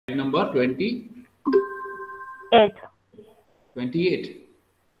number 28. 28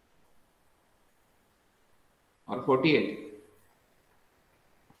 or 48.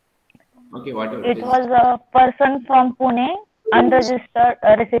 Okay, whatever it was a person from Pune, unregistered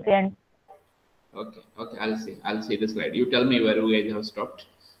recipient. Okay, I'll see the slide. You tell me where we have stopped.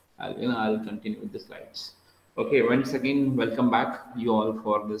 I'll continue with the slides. Okay, once again, welcome back you all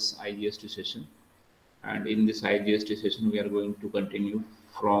for this IGST session. And in this IGST session, we are going to continue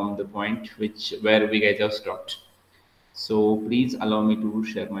from the point where we guys have stopped. So please allow me to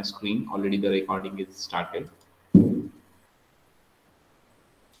share my screen. Already the recording is started.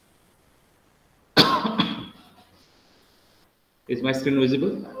 Is my screen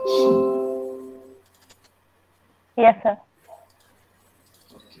visible? Yes, sir.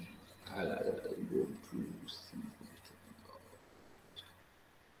 Okay, I'll go to see.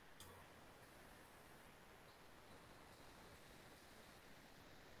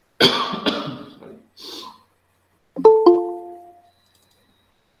 Sorry.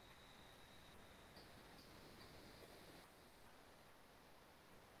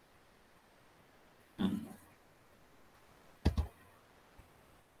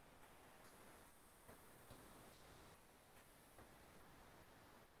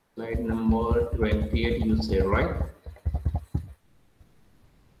 Slide number 28, you say, right?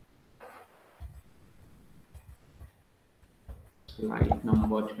 Slide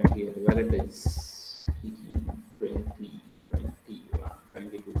number 28, where it is? 20, 21,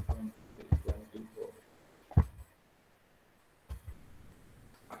 22, 23, 24.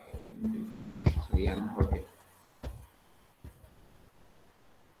 Yeah, okay.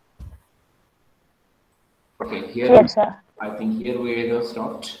 Okay, here, yes, sir. I think here we have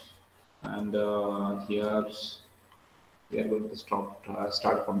stopped, and here we are going to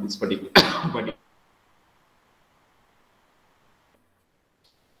start from this particular.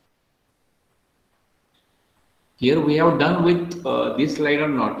 Here we have done with this slide or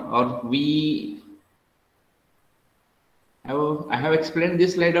not, or we have, I have explained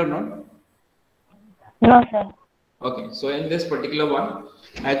this slide or not? No, sir. Okay, so in this particular one,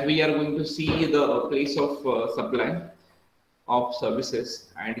 as we are going to see the place of supply of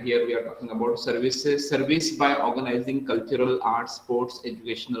services, and here we are talking about service by organizing cultural, arts, sports,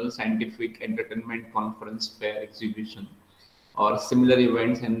 educational, scientific, entertainment, conference, fair, exhibition, or similar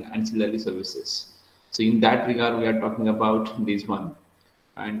events and ancillary services. So in that regard, we are talking about this one.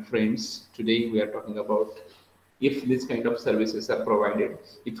 And friends, today we are talking about if this kind of services are provided.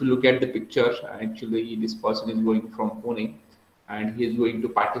 If you look at the picture, actually this person is going from Pune and he is going to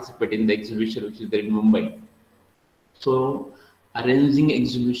participate in the exhibition which is there in Mumbai. So arranging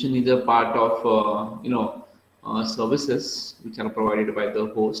exhibition is a part of services which are provided by the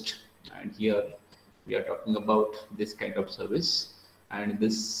host, and here we are talking about this kind of service, and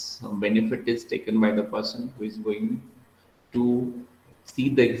this benefit is taken by the person who is going to see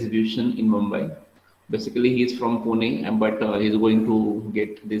the exhibition in Mumbai. Basically, he is from Pune, but he is going to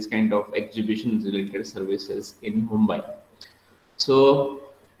get this kind of exhibition related services in Mumbai. So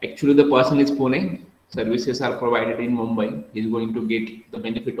actually, the person is Pune. Services are provided in Mumbai. He is going to get the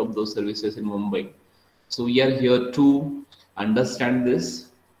benefit of those services in Mumbai. So we are here to understand this.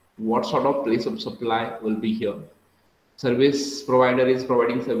 What sort of place of supply will be here? Service provider is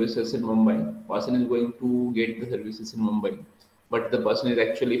providing services in Mumbai. Person is going to get the services in Mumbai, but the person is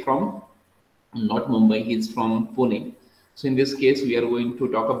actually from not Mumbai. He is from Pune. So in this case, we are going to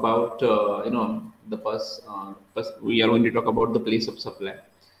talk about we are going to talk about the place of supply.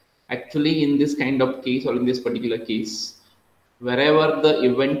 Actually, in this kind of case or in this particular case, wherever the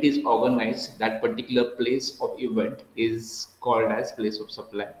event is organized, that particular place of event is called as place of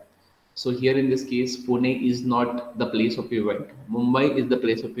supply. So here in this case, Pune is not the place of event. Mumbai is the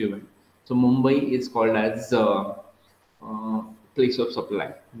place of event. So Mumbai is called as place of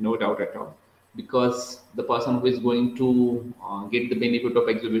supply, no doubt at all, because the person who is going to get the benefit of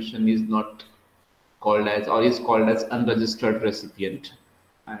exhibition is not called as, or is called as unregistered recipient,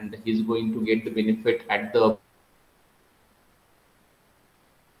 and he's going to get the benefit at the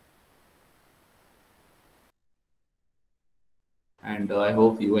and I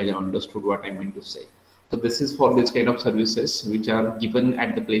hope you have understood what I meant to say. So this is for this kind of services which are given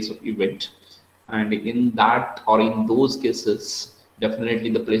at the place of event, and in that or in those cases,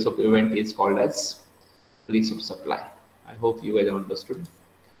 definitely the place of event is called as place of supply. I hope you guys have understood.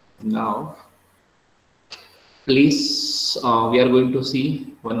 Now, please, we are going to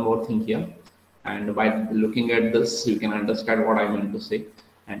see one more thing here, and by looking at this, you can understand what I meant to say.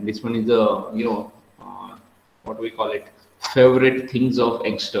 And this one is a what we call it, favorite things of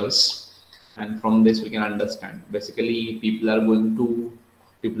youngsters, and from this we can understand. Basically, people are going to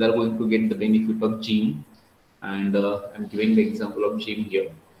people are going to get the benefit of gym, and I'm giving the example of gym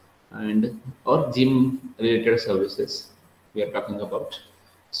here, and or gym related services we are talking about.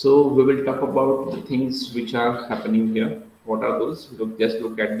 So we will talk about the things which are happening here. What are those? Just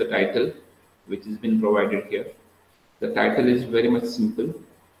look at the title which has been provided here. The title is very much simple.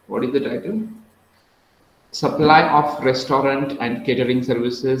 What is the title? Supply of restaurant and catering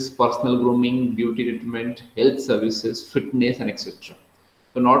services, personal grooming, beauty treatment, health services, fitness, and etc.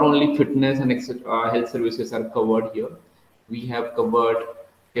 So not only fitness and health services are covered here. We have covered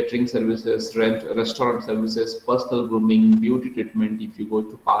catering services, restaurant services, personal grooming, beauty treatment. If you go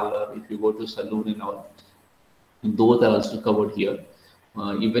to parlor, if you go to salon and all, those are also covered here.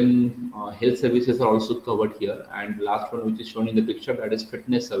 Even health services are also covered here. And last one, which is shown in the picture, that is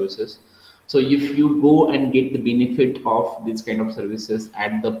fitness services. So if you go and get the benefit of this kind of services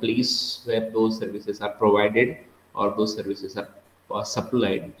at the place where those services are provided or those services are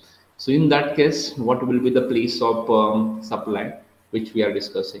supplied, so in that case, what will be the place of supply which we are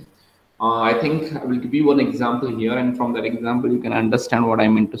discussing? I think I will give you one example here, and from that example, you can understand what I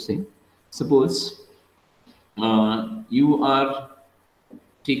meant to say. Suppose you are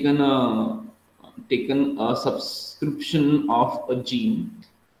taken a subscription of a gym,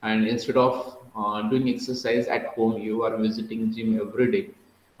 and instead of doing exercise at home, you are visiting gym every day,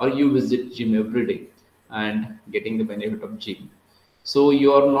 or you visit gym every day and getting the benefit of gym. So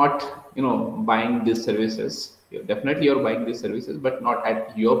you are not buying these services. Definitely you're buying these services, but not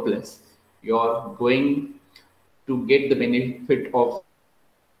at your place. You're going to get the benefit of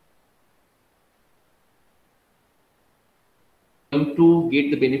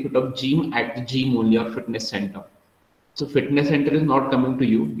gym at the gym only, or fitness center. So fitness center is not coming to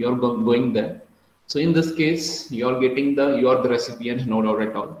you, you're going there. So in this case, you are the recipient, no doubt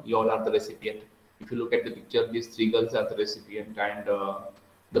at all. You all are the recipient. If you look at the picture, these three girls are the recipient, and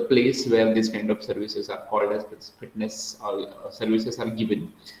the place where these kind of services are called as fitness services are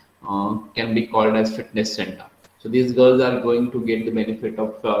given can be called as fitness center. So these girls are going to get the benefit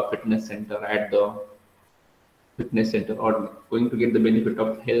of fitness center at the fitness center, or going to get the benefit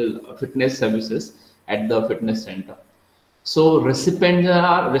of health fitness services at the fitness center. So recipients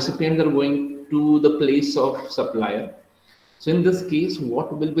are going to the place of supplier. So in this case,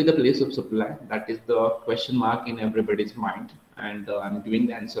 what will be the place of supply? That is the question mark in everybody's mind, and I'm giving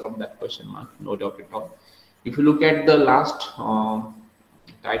the answer of that question mark, no doubt at all. If you look at the last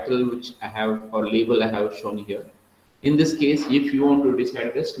title which I have, or label I have shown here, in this case, if you want to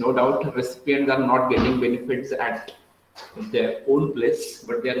decide this, no doubt recipients are not getting benefits at their own place,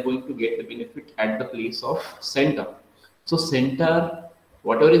 but they are going to get the benefit at the place of center. So center,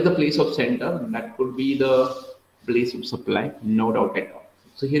 whatever is the place of center, that could be the place of supply, no doubt at all.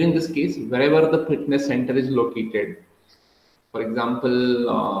 So here in this case, wherever the fitness center is located, for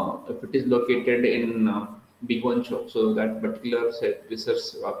example, if it is located in Bigwan Chowk, so that particular fitness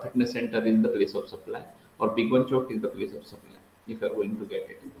center is the place of supply, or Bigwan Chowk is the place of supply, if you are going to get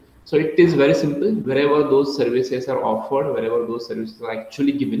it. So it is very simple. Wherever those services are offered, wherever those services are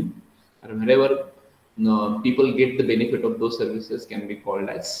actually given, and wherever people get the benefit of those services, can be called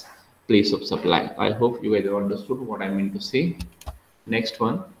as place of supply. I hope you guys have understood what I meant to say. Next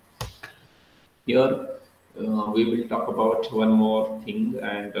one. Here we will talk about one more thing,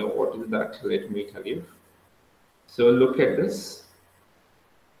 and what is that? Let me tell you. So look at this.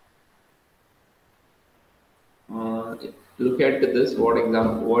 Look at this. What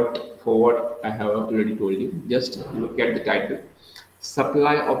I have already told you. Just look at the title.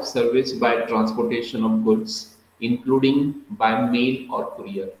 Supply of service by transportation of goods, including by mail or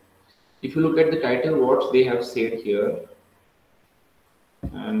courier. If you look at the title, what they have said here,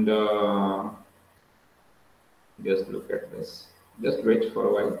 and just look at this. Just wait for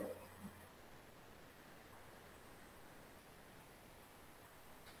a while.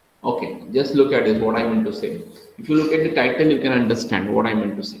 Okay, just look at it, what I meant to say. If you look at the title, you can understand what I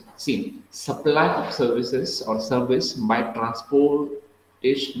meant to say. See, supply of services or service by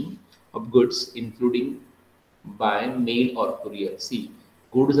transportation of goods, including by mail or courier. See,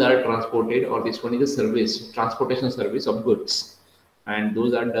 goods are transported, or this one is a service, transportation service of goods, and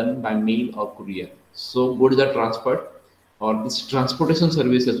those are done by mail or courier. So goods are transferred, or this transportation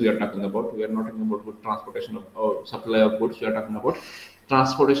services we are talking about. We are not talking about good transportation of, or supply of goods. We are talking about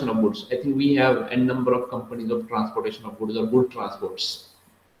transportation of goods. I think we have a number of companies of transportation of goods or good transports.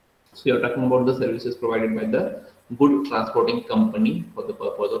 So we are talking about the services provided by the good transporting company for the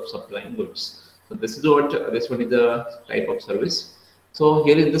purpose of supplying goods. So this is what this one is the type of service. So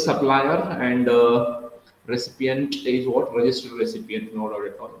here is the supplier, and recipient is what? Registered recipient, no doubt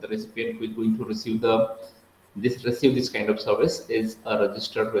at all. The recipient who is going to receive the this receive this kind of service is a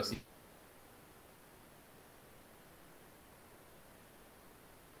registered recipient.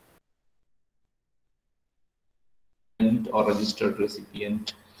 Or registered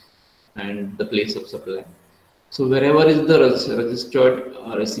recipient and the place of supply. So wherever is the registered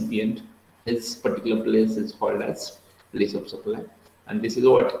recipient, his particular place is called as place of supply. And this is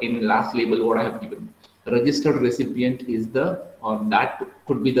what in last label what I have given. Registered recipient is the, or that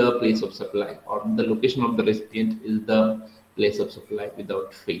could be the place of supply, or the location of the recipient is the place of supply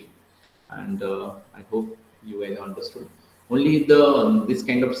without fail. And I hope you guys understood. Only the this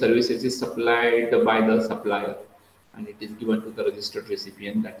kind of services is supplied by the supplier, and it is given to the registered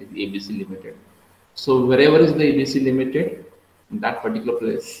recipient, that is ABC Limited. So wherever is the ABC Limited, that particular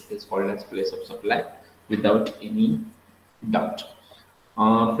place is called as place of supply without any doubt.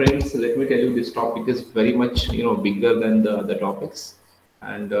 Friends, let me tell you, this topic is very much bigger than the other topics,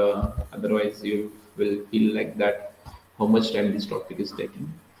 and otherwise you will feel like that how much time this topic is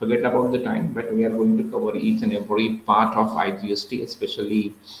taking. Forget about the time, but we are going to cover each and every part of IGST,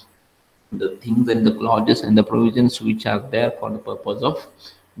 especially the things and the clauses and the provisions which are there for the purpose of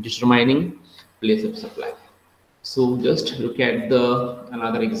determining place of supply. So just look at the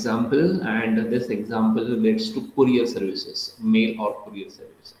another example, and this example relates to courier services, mail or courier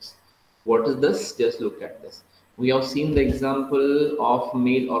services. What is this? Just look at this. We have seen the example of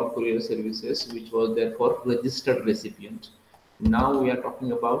mail or courier services which was there for registered recipient. Now we are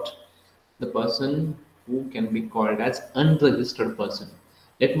talking about the person who can be called as unregistered person.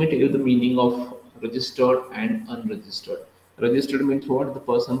 Let me tell you the meaning of registered and unregistered. Registered means what? The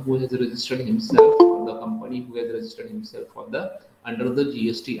person who has registered himself, or the company who has registered himself for the under the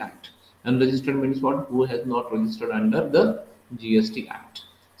GST Act. Unregistered means what? Who has not registered under the GST Act.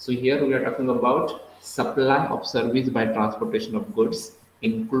 So here we are talking about supply of service by transportation of goods,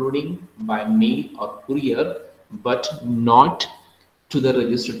 including by mail or courier, but not to the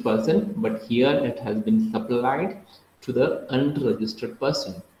registered person, but here it has been supplied to the unregistered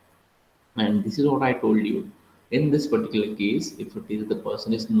person. And this is what I told you. In this particular case, if it is the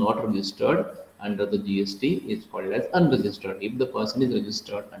person is not registered under the GST, it's called as unregistered. If the person is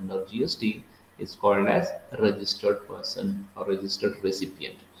registered under GST, it's called as registered person or registered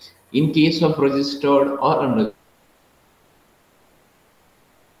recipient. In case of registered or unregistered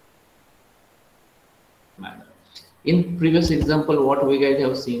manner. In previous example, what we guys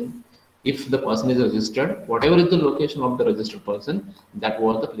have seen, if the person is registered, whatever is the location of the registered person, that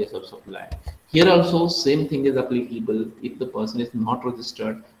was the place of supply. Here also same thing is applicable. If the person is not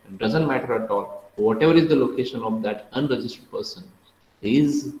registered, it doesn't matter at all. Whatever is the location of that unregistered person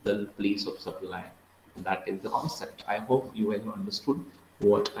is the place of supply. That is the concept. I hope you have understood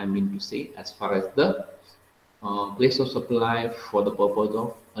what I mean to say as far as the place of supply for the purpose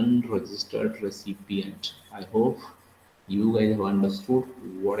of unregistered recipient. I hope you guys have understood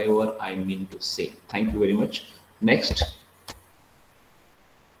whatever I mean to say. Thank you very much. Next,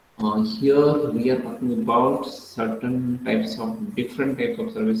 here we are talking about certain types of different types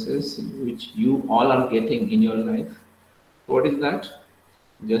of services which you all are getting in your life. What is that?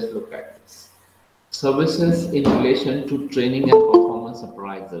 Just look at this. Services in relation to training and performance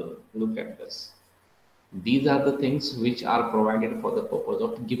appraisal. Look at this. These are the things which are provided for the purpose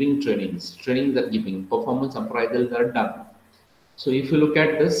of giving trainings. Trainings are giving, performance appraisals are done. So if you look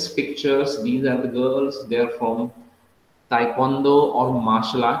at this pictures, these are the girls, they are from Taekwondo or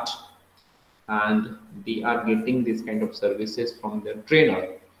martial art, and they are getting this kind of services from their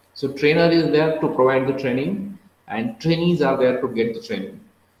trainer. So trainer is there to provide the training, and trainees are there to get the training.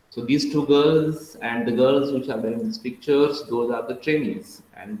 So these two girls and the girls which are there in these pictures, those are the trainees.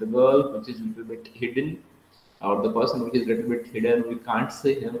 And the girl which is a little bit hidden, or the person which is a little bit hidden, we can't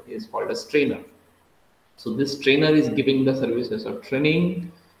see him, is called as trainer. So this trainer is giving the services of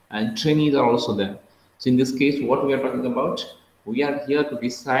training, and trainees are also there. So in this case, what we are talking about, we are here to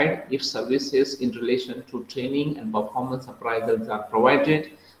decide if services in relation to training and performance appraisals are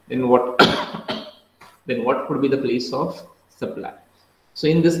provided, then what then what could be the place of supply. So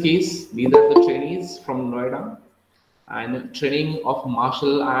in this case, these are the trainees from Noida, and training of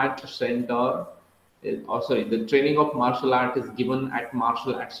martial art center, the training of martial art is given at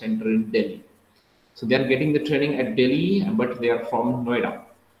martial art center in Delhi. So they are getting the training at Delhi, but they are from Noida.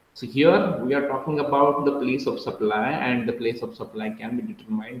 So here we are talking about the place of supply, and the place of supply can be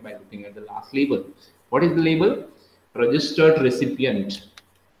determined by looking at the last label. What is the label? Registered recipient.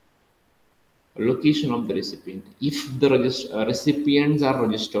 Location of the recipient. If the recipients are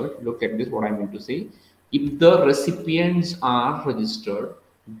registered, look at this, what I mean to say. If the recipients are registered,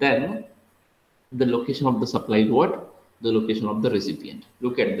 then the location of the supply is what? The location of the recipient.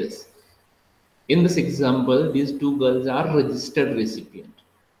 Look at this. In this example, these two girls are registered recipient.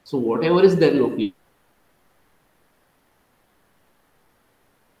 So whatever is their location,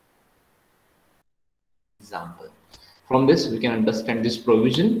 example. From this, we can understand this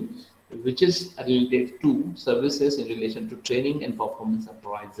provision, which is related to services in relation to training and performance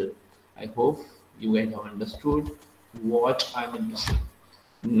appraisal. I hope you guys have understood what I'm going to say.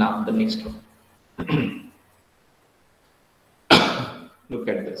 Now, the next one. Look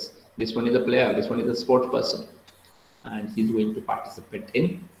at this. This one is a player, this one is a sport person, and he's going to participate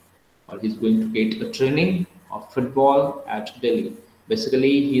in, or he's going to get a training of football at Delhi.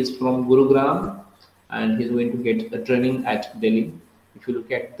 Basically, he is from Gurugram and he's going to get a training at Delhi. If you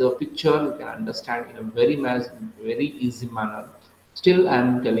look at the picture, you can understand in a very easy manner. Still, I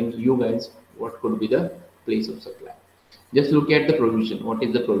am telling you guys what could be the place of supply. Just look at the provision. What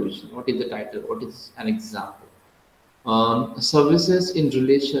is the provision? What is the title? What is an example? Services in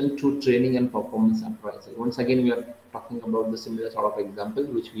relation to training and performance appraisal. Once again, we are talking about the similar sort of example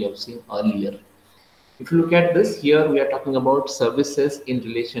which we have seen earlier. If you look at this, here we are talking about services in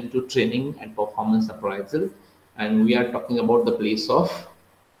relation to training and performance appraisal, and we are talking about the place of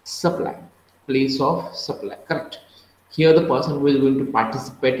supply. Place of supply, correct. Here the person who is going to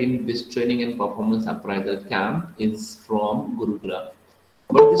participate in this training and performance appraisal camp is from Gurugram.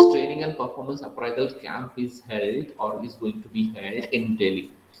 But this training and performance appraisal camp is held or is going to be held in Delhi.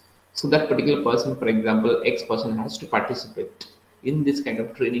 So that particular person, for example, X person has to participate in this kind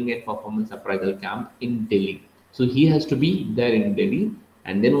of training and performance appraisal camp in Delhi. So he has to be there in Delhi,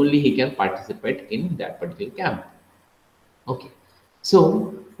 and then only he can participate in that particular camp. Okay.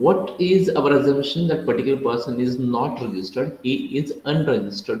 So what is our assumption? That particular person is not registered. He is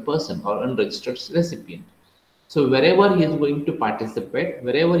unregistered person or unregistered recipient. So wherever he is going to participate,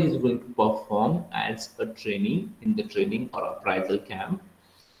 wherever he is going to perform as a trainee in the training or appraisal camp,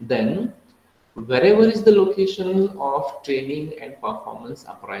 then wherever is the location of training and performance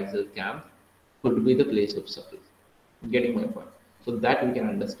appraisal camp could be the place of supply. Getting my point? So that we can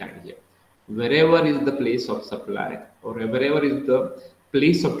understand here. Wherever is the place of supply or wherever is the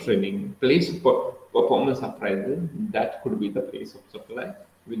place of training, place of performance appraisal, that could be the place of supply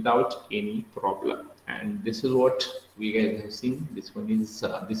without any problem. And this is what we guys have seen. This one is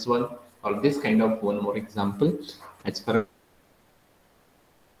this one or this kind of one more example as far as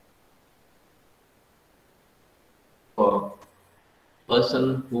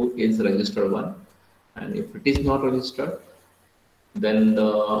person who is registered one, and if it is not registered, then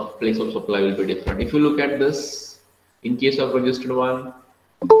the place of supply will be different. If you look at this, in case of registered one,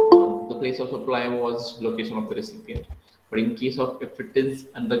 the place of supply was location of the recipient. But in case of if it is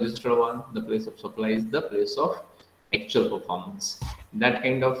unregistered one, the place of supply is the place of actual performance. That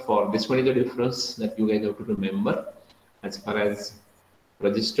kind of for this one is the difference that you guys have to remember as far as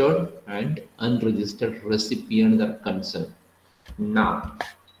registered and unregistered recipients are concerned. Now,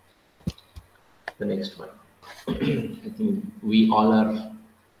 the next one. I think we all are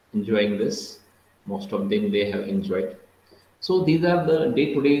enjoying this. Most of them they have enjoyed. So these are the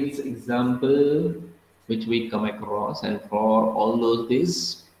day-to-day example which we come across, and for all those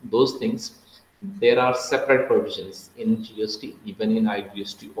things, there are separate provisions in GST, even in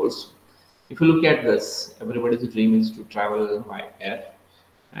IGST also. If you look at this, everybody's dream is to travel by air,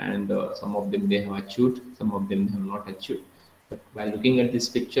 and some of them they have achieved, some of them have not achieved. But by looking at this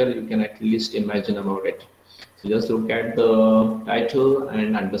picture, you can at least imagine about it. So just look at the title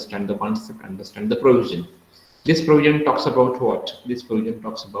and understand the concept, understand the provision. This provision talks about what? This provision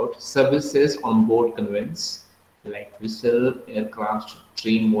talks about services on board conveyance like vessel, aircraft,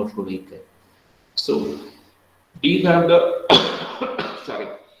 train, motor vehicle. So these are the sorry.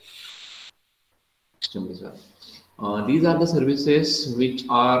 These are the services which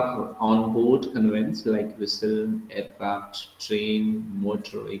are on board conveyance like vessel, aircraft, train,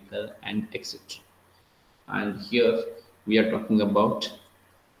 motor vehicle, and etc. And here we are talking about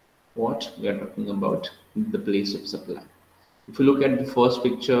what? We are talking about the place of supply. If you look at the first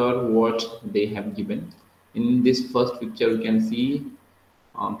picture, what they have given. In this first picture, you can see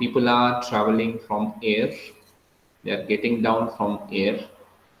people are traveling from air. They are getting down from air.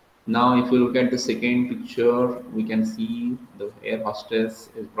 Now, if you look at the second picture, we can see the air hostess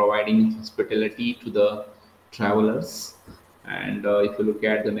is providing hospitality to the travelers. And if you look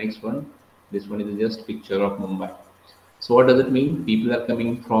at the next one, this one is just picture of Mumbai. So what does it mean? People are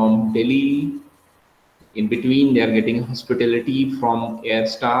coming from Delhi. In between, they are getting hospitality from air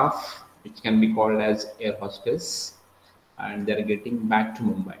staff, which can be called as air hostess, and they are getting back to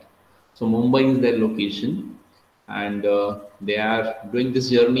Mumbai. So Mumbai is their location, and they are doing this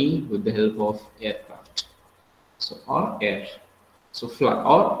journey with the help of aircraft. So or air, so flight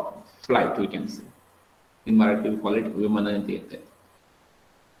flight, we can say. In Marathi, we call it Vimananti.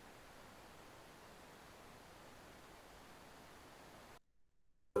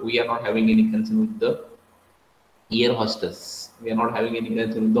 We are not having any concern with the air hostess. We are not having any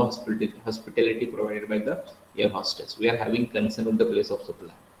concern with the hospitality provided by the air hostess. We are having concern with the place of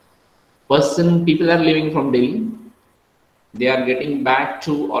supply. People are living from Delhi. They are getting back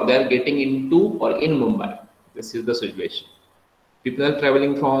to, or they are getting into or in Mumbai. This is the situation. People are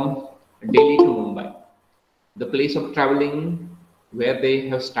traveling from Delhi to Mumbai. The place of traveling where they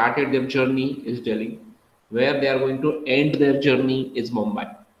have started their journey is Delhi. Where they are going to end their journey is Mumbai.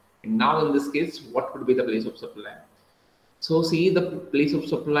 And now in this case, what could be the place of supply? So see, the place of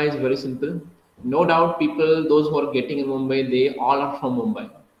supply is very simple. No doubt people, those who are getting in Mumbai, they all are from Mumbai.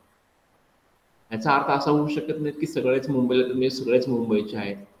 याचा अर्थ असा होऊ शकत नाही की सगळेच मुंबईला तुम्ही सगळेच मुंबईचे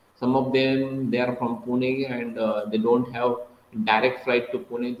आहेत. Some of them, they are from Pune and they don't have direct flight to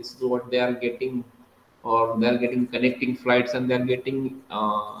Pune. This is what they are getting, or they are getting connecting flights and they are getting,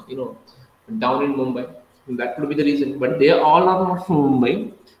 down in Mumbai. That could be the reason. But they all are not from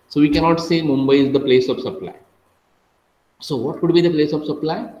Mumbai, so we cannot say Mumbai is the place of supply. So what could be the place of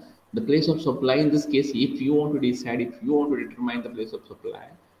supply? The place of supply in this case, if you want to decide, if you want to determine the place of supply,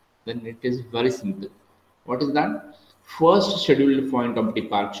 then it is very simple. What is that? First scheduled point of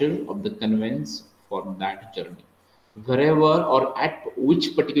departure of the conveyance for that journey. Wherever or at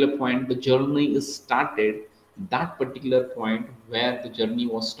which particular point the journey is started, that particular point where the journey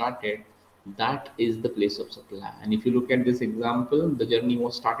was started, that is the place of supply. And if you look at this example, the journey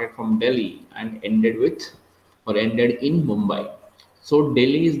was started from Delhi and ended in Mumbai. So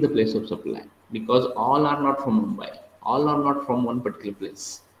Delhi is the place of supply because all are not from Mumbai, all are not from one particular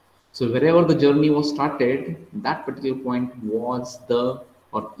place. So wherever the journey was started, that particular point was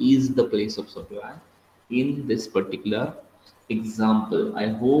is the place of supply in this particular example. I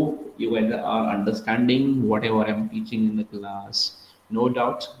hope you are understanding whatever I'm teaching in the class. No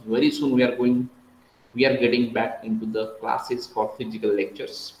doubt, very soon we are getting back into the classes for physical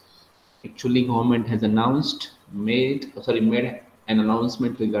lectures. Actually, government has made an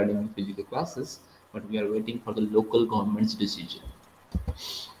announcement regarding physical classes, but we are waiting for the local government's decision.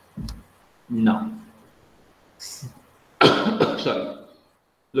 Now, sorry,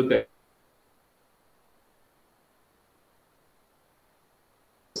 look at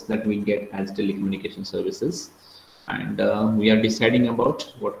that we get as telecommunication services, and we are deciding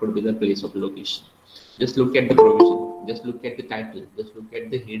about what could be the place of location. Just look at the provision, just look at the title, just look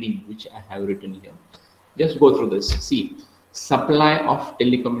at the heading which I have written here. Just go through this. See, supply of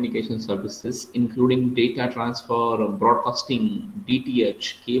telecommunication services including data transfer, broadcasting,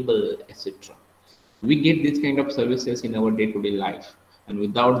 DTH, cable, etc. We get these kind of services in our day-to-day life, and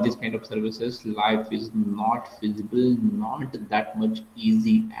without these kind of services, life is not feasible, not that much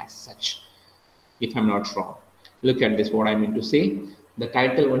easy as such, if I'm not wrong. Look at this, what I mean to say. The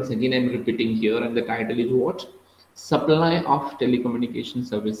title, once again I'm repeating here, and the title is what? Supply of telecommunication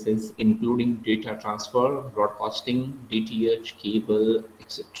services including data transfer, broadcasting, DTH, cable,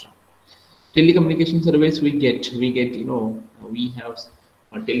 etc. Telecommunication service we have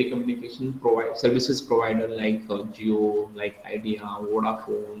a telecommunication services provider like Jio, like Idea,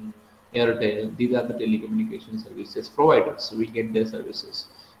 Vodafone, Airtel. These are the telecommunication services providers. We get their services.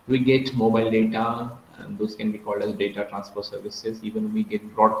 We get mobile data, and those can be called as data transfer services. Even we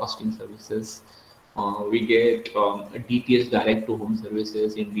get broadcasting services. We get DTH, direct to home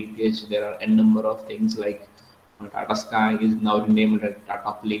services. In DTH, there are n number of things like Tata Sky is now renamed as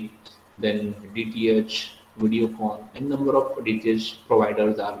Tata Play. Then DTH, Videocon, n number of DTH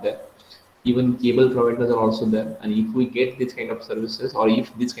providers are there. Even cable providers are also there. And if we get this kind of services, or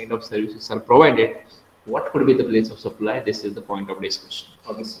if these kind of services are provided, what could be the place of supply? This is the point of discussion,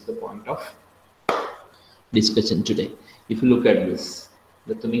 or this is the point of discussion today. If you look at this,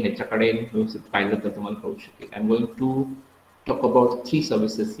 I'm going to talk about three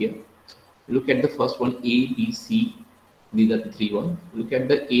services here. Look at the first one, A, B, C. These are the three ones. Look at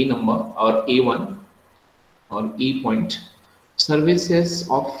the A number, or A1 or A point. Services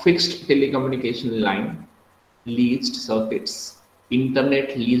of fixed telecommunication line, leased circuits,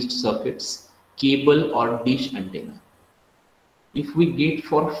 internet leased circuits, cable or dish antenna. If we get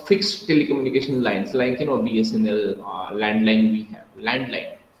for fixed telecommunication lines like BSNL, landline, we have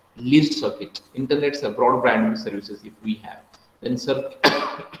landline, leased circuit, internet broadband services. If we have, then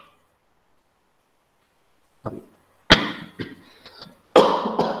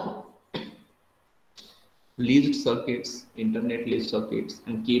leased circuits, internet leased circuits,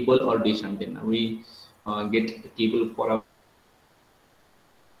 and cable or dish antenna. We get cable for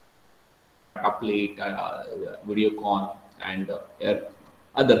a plate, Videocon, and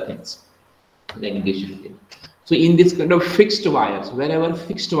other things like dish and cable. So in this kind of fixed wires, wherever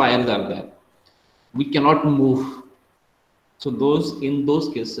fixed wires are there, we cannot move. So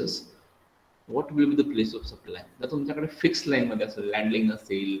those cases, what will be the place of supply? जर तुमच्याकडे fix line मध्ये असेल, landline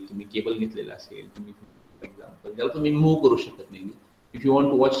असेल, तुम्ही cable घेतलेला असेल, तुम्ही for example ज्याला तुम्ही मूव्ह करू शकत नाही. If you want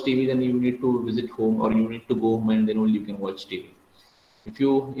to watch TV, then you need to visit home, or you need to go home and then only you can watch TV. If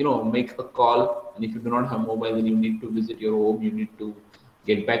you make a call, and if you do not have mobile, then you need to visit your home, you need to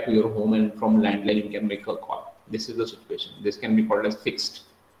get back to your home, and from landline you can make a call. This is the situation. This can be called as fixed.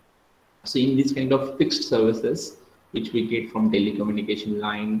 So in these kind of fixed services which we get from telecommunication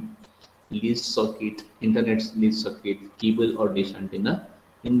line, leased circuit, internet leased circuit, cable or dish antenna,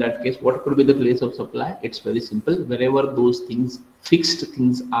 in that case what could be the place of supply? It's very simple. Wherever those things, fixed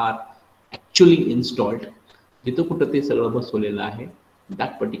things, are actually installed, जिथं कुठं ते सगळं बसवलेलं आहे,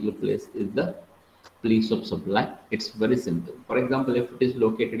 that particular place is the place of supply. It's very simple. For example, if it is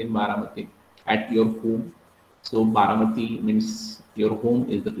located in Baramati at your home, so Baramati means your home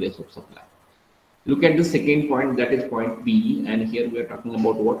is the place of supply. Look at the second point, that is point B, and here we are talking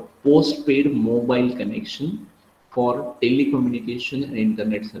about what? Postpaid mobile connection for telecommunication and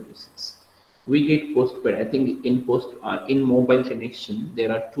internet services. We get postpaid. I think in mobile connection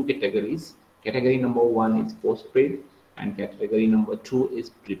there are two categories. Category number 1 is postpaid, and category number 2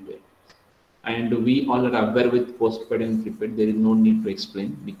 is prepaid. And we all are aware with postpaid and prepaid. There is no need to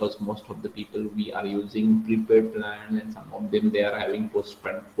explain, because most of the people, we are using prepaid plan, and some of them they are having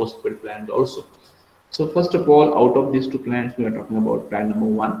postpaid plans also. So first of all, out of these two plans, we are talking about plan number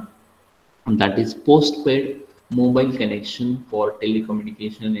 1, and that is postpaid mobile connection for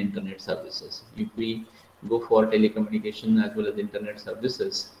telecommunication and internet services. If we go for telecommunication as well as internet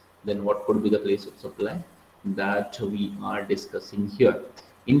services, then what could be the place of supply that we are discussing here?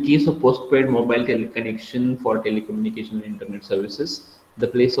 In case of postpaid mobile connection for telecommunication and internet services, the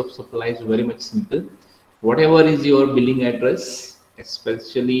place of supply is very much simple. Whatever is your billing address,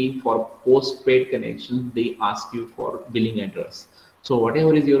 especially for postpaid connections, they ask you for billing address. So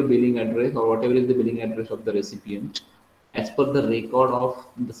whatever is your billing address, or whatever is the billing address of the recipient, as per the record of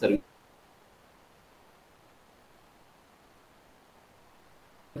the service.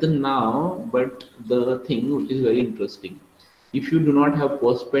 But the thing which is very interesting, if you do not have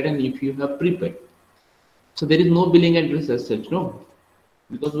postpaid and if you have prepaid, so there is no billing address as such, no,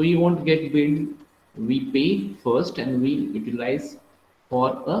 because we won't get billed. We pay first and we utilize for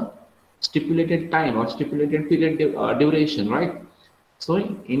a stipulated time or stipulated period duration, right? So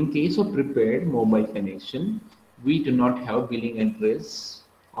in case of prepaid mobile connection, we do not have billing address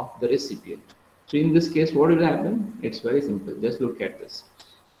of the recipient. So in this case, what will happen? It's very simple. Just look at this.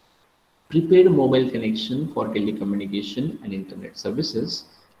 Prepaid mobile connection for telecommunication and internet services.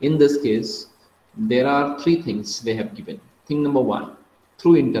 In this case, there are 3 things they have given. Thing number 1,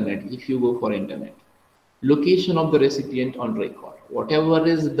 through internet. If you go for internet, location of the recipient on record, whatever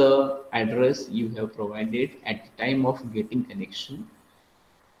is the address you have provided at the time of getting connection,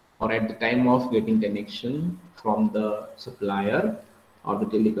 or at the time of getting connection from the supplier or the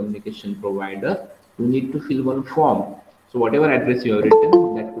telecommunication provider, you need to fill one form. So whatever address you have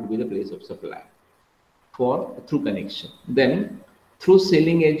written, that could be the place of supply for through connection. Then through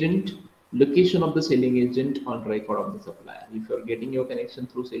selling agent, location of the selling agent on record of the supplier. If you are getting your connection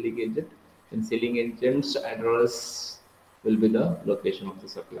through selling agent, then selling agent's address will be the location of the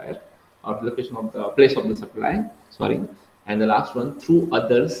supplier, or location of the place of the supply, sorry. And the last one, through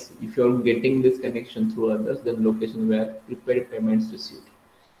others. If you are getting this connection through others, then location where prepaid payments received.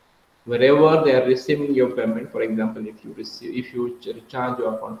 Wherever they are receiving your payment, for example, if you recharge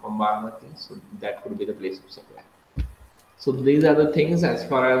your account from Baramati, so that could be the place of supply. So these are the things as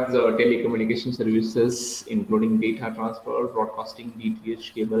far as telecommunication services, including data transfer, broadcasting,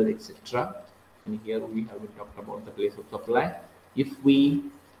 DTH, cable, etc. And here we have talked about the place of supply if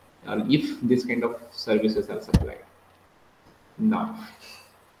this kind of services are supplied. Now,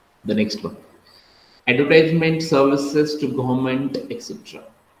 the next one, advertisement services to government, etc.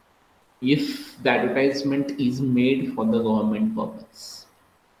 If the advertisement is made for the government purpose.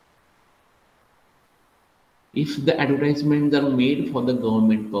 If the advertisements are made for the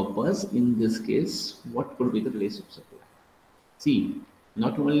government purpose, in this case, what could be the place of supply? See,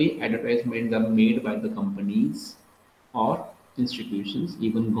 not only advertisements are made by the companies or institutions,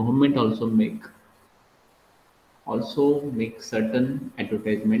 even government also make certain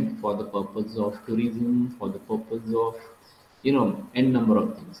advertisement for the purpose of tourism, for the purpose of n number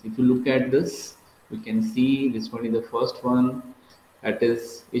of things. If you look at this, we can see this one is the first one, that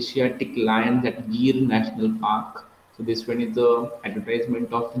is Asiatic Lions at Gir National Park. So this one is the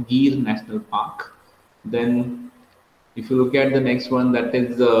advertisement of Gir National Park. Then If you look at the next one, that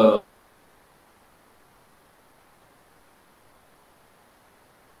is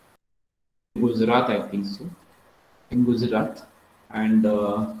Gujarat, I think so, in Gujarat, and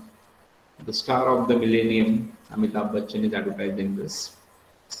the star of the millennium, Amitabh Bachchan, is advertising this.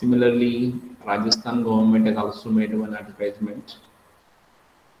 Similarly, Rajasthan government has also made one advertisement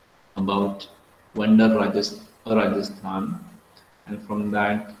about Wonder Rajasthan, and from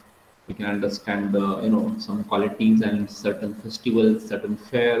that we can understand the some qualities and certain festivals, certain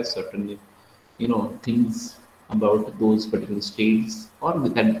fairs, certain things about those particular states or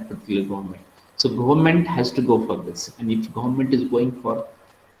with that particular government. So government has to go for this, and if government is going for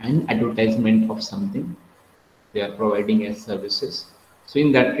an advertisement of something, they are providing as services. So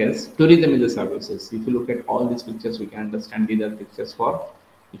in that case, tourism is a services. If you look at all these pictures, we can understand these are pictures for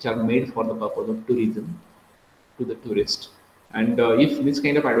which are made for the purpose of tourism to the tourist. And if this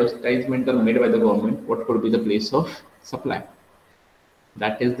kind of advertisement are made by the government, what could be the place of supply?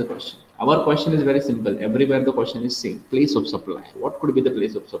 That is the question. Our question is very simple. Everywhere the question is same. Place of supply. What could be the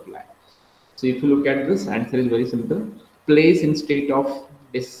place of supply? So if you look at this, answer is very simple. Place in state of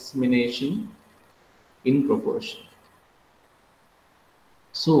dissemination in proportion.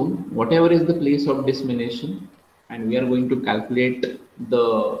 So whatever is the place of dissemination, and we are going to calculate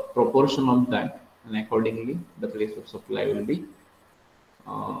the proportion of that, and accordingly the place of supply will be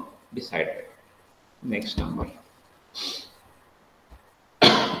decided. Next number.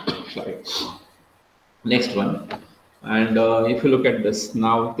 Sorry. Next one. And if you look at this,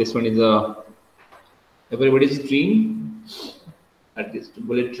 now this one is everybody's dream, at least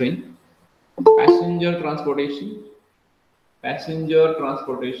bullet train. Passenger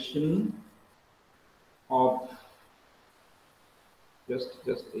transportation of just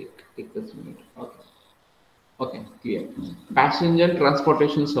take this minute. Okay, clear. Passenger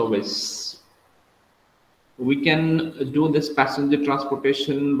transportation service. We can do this passenger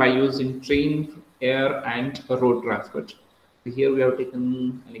transportation by using train, air, and road transport. Here we have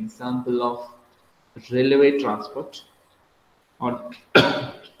taken an example of railway transport or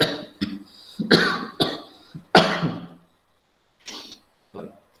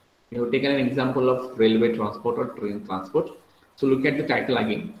we have taken an example of railway transport or train transport. So look at the title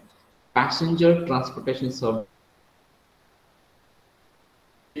again. Passenger transportation service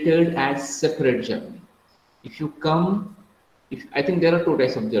as separate journey. If you come, I think there are two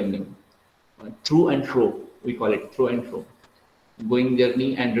types of journey, through and fro. We call it through and fro, going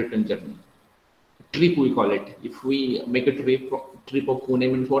journey and return journey. Trip we call it. If we make a trip of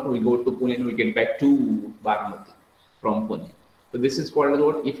Pune, means what? We go to Pune and we get back to Baramati from Pune. So this is called as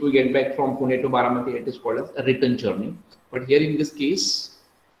what? If we get back from Pune to Baramati, it is called as a return journey. But here in this case,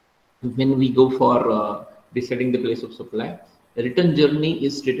 when we go for deciding the place of supply, the return journey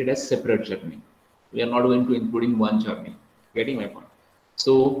is treated as separate journey. We are not going to include in one journey. Getting my point?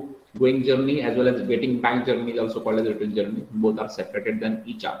 So going journey as well as getting back journey is also called as return journey. Both are separated than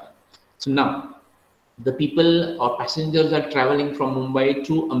each other. So now the people or passengers are traveling from Mumbai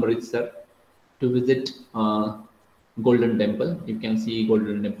to Amritsar to visit Golden Temple. You can see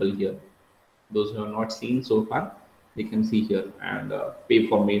Golden Temple here. Those who have not seen so far, they can see here and pay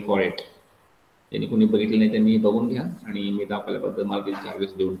for me for it. त्यांनी कोणी बघितलं नाही त्यांनी बघून घ्या आणि मी दाखवल्याबद्दल मला काही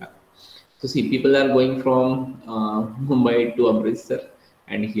चार्जेस देऊन टाका. So see, people are going from Mumbai to Amritsar,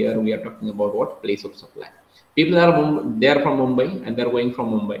 and here we are talking about what? Place of supply. People are they are from Mumbai and they are going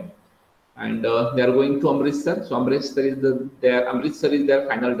from Mumbai, and they are going to Amritsar. So Amritsar is their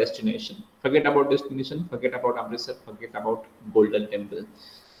final destination. Forget about destination, forget about Amritsar, forget about Golden Temple.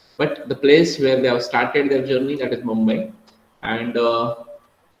 But the place where they have started their journey, that is Mumbai, and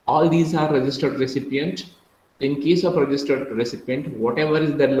all these are registered recipient. In case of registered recipient, whatever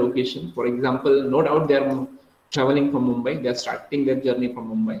is their location, for example, no doubt they are traveling from Mumbai, they are starting their journey from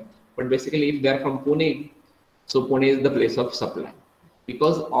Mumbai. But basically, if they are from Pune, so Pune is the place of supply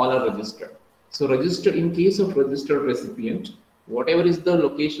because all are registered. So registered, in case of registered recipient, whatever is the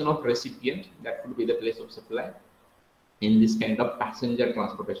location of recipient, that would be the place of supply in this kind of passenger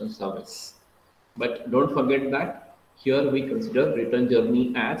transportation service. But don't forget that here we consider return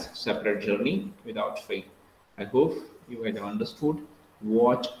journey as separate journey without fee. I hope you guys have understood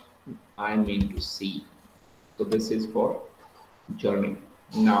what I mean to see. So this is for journey.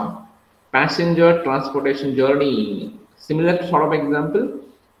 Now, passenger transportation journey, similar sort of example,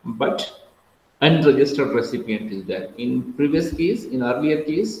 but unregistered recipient is there. In previous case, in earlier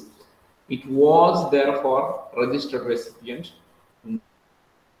case, it was there for registered recipient.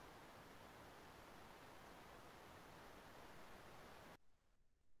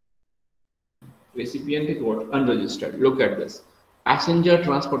 Recipient is what? Unregistered. Look at this. Passenger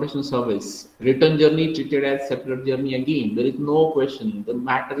transportation service, return journey treated as separate journey again. There is no question. The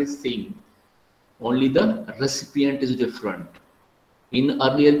matter is same. Only the recipient is different. In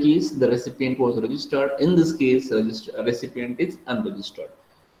earlier case, the recipient was registered. In this case, recipient is unregistered.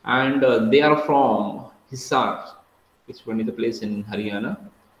 And they are from Hisar, which one is the place in Haryana.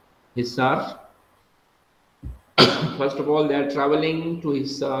 Hisar. First of all, they are traveling to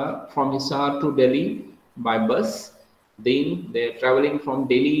Hisar, from Hisar to Delhi by bus. Then they are traveling from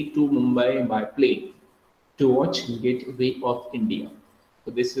Delhi to Mumbai by plane to watch Gateway of India. So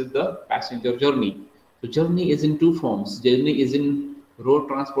this is the passenger journey. So journey is in two forms. Journey is in road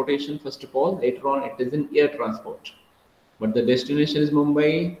transportation first of all. Later on, it is in air transport. But the destination is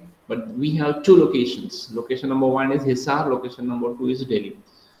Mumbai. But we have two locations. Location number one is Hisar. Location number two is Delhi.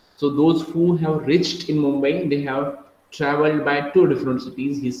 So those who have reached in Mumbai, they have traveled by two different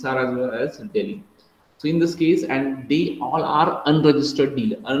cities, Hisar as well as Delhi. So in this case, and they all are unregistered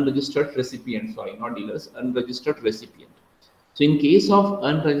dealer, unregistered recipient, sorry, not dealers, unregistered recipient. So in case of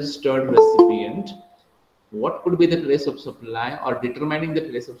unregistered recipient, what could be the place of supply or determining the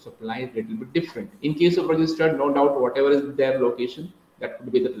place of supply is a little bit different. In case of registered, no doubt whatever is their location, that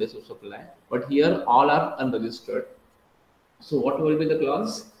could be the place of supply. But here all are unregistered. So what will be the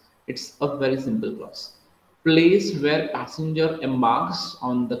clause? It's a very simple clause. Place where passenger embarks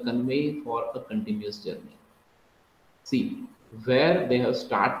on the convey for a continuous journey. See, where they have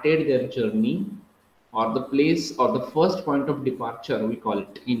started their journey, or the place or the first point of departure, we call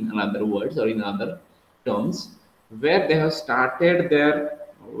it in other words or in other terms, where they have started their,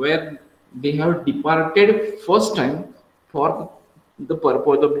 where they have departed first time for the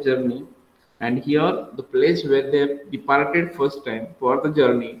purpose of journey. And here the place where they departed first time for the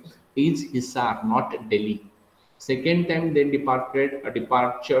journey is Hisar, not Delhi. Second time they departed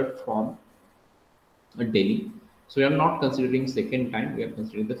from Delhi. So we are not considering second time, we are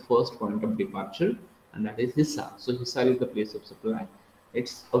considering the first point of departure, and that is Hisar. So Hisar is the place of supply.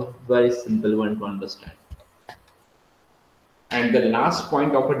 It's a very simple one to understand. And the last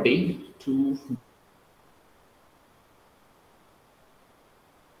point of a day to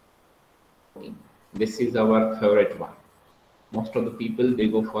this is our favorite one. Most of the people, they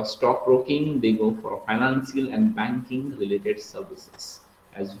go for stock broking, they go for financial and banking related services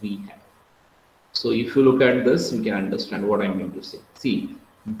as we have. So if you look at this, you can understand what I'm going to say. See,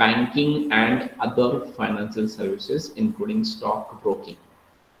 banking and other financial services, including stock broking.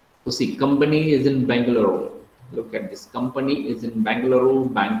 So see, company is in Bangalore. Look at this. Company is in Bangalore,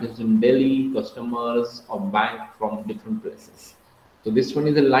 bank is in Delhi, customers of bank from different places. So this one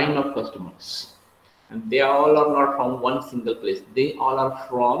is a line of customers. And they all are not from one single place. They all are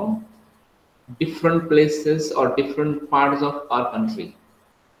from different places or different parts of our country.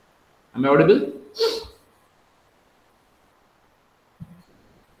 Am I audible?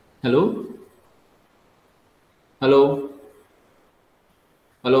 Hello? Hello?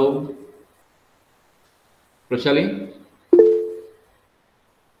 Hello? Roshali?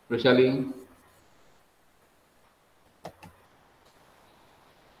 Roshali?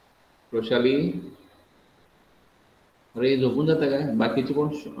 Roshali? अरे झोपून जाता काय बाकीचे कोण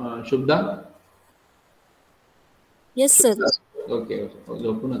Shubhada yes sir okay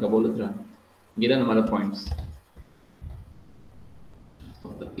झोपू नका बोलत राहा गेला ना मला पॉइंट्स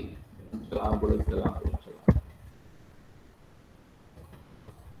चला बोलत चला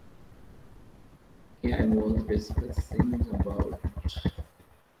I was discussing about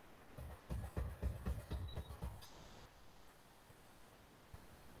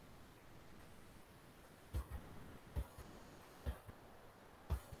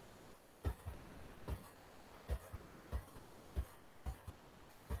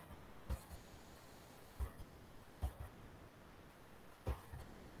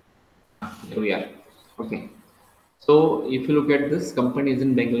here we are. Okay. So if you look at this, company is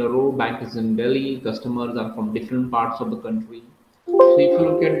in Bangalore, bank is in Delhi, customers are from different parts of the country. So if you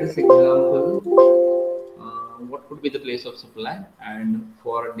look at this example, what could be the place of supply? And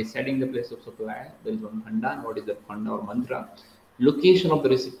for deciding the place of supply, there is one khanda. What is that khanda or mantra? Location of the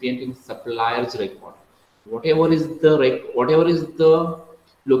recipient in supplier's record. Whatever is the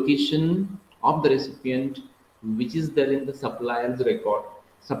location of the recipient which is there in the supplier's record.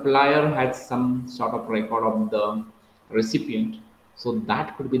 Supplier has some sort of record of the recipient, so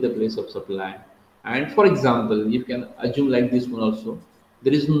that could be the place of supply. And for example, you can assume like this one also,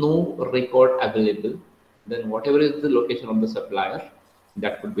 there is no record available, then whatever is the location of the supplier,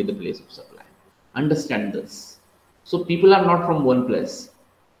 that could be the place of supply. Understand this. So people are not from one place.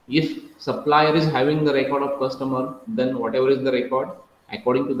 If supplier is having the record of customer, then whatever is the record,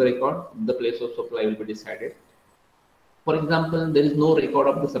 according to the record, the place of supply will be decided. For example, there is no record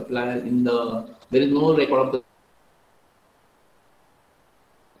of the supplier there is no record of the,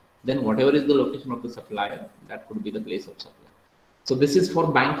 then whatever is the location of the supplier, that could be the place of supply. So this is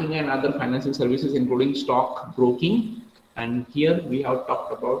for banking and other financial services, including stock broking. And here we have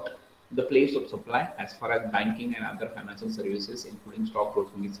talked about the place of supply as far as banking and other financial services, including stock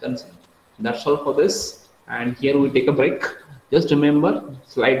broking, is concerned. That's all for this. And here we take a break. Just remember,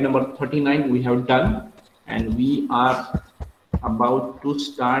 slide number 39 we have done, and we are about to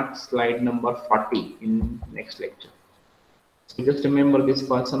start slide number 40 in next lecture. So just remember this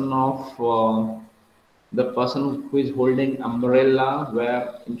person of the person who is holding umbrella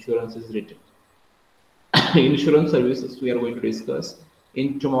where insurance is written. Insurance services we are going to discuss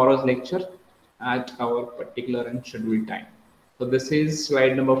in tomorrow's lecture at our particular and scheduled time. So this is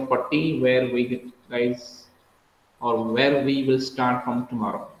slide number 40 where we will start from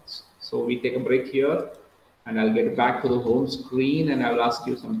tomorrow. So we take a break here, and I'll get back to the home screen and I'll ask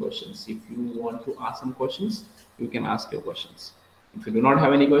you some questions. If you want to ask some questions, you can ask your questions. If you do not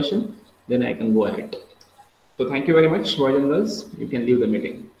have any question, then I can go ahead. So thank you very much, boys and girls. You can leave the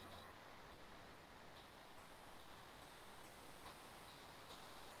meeting.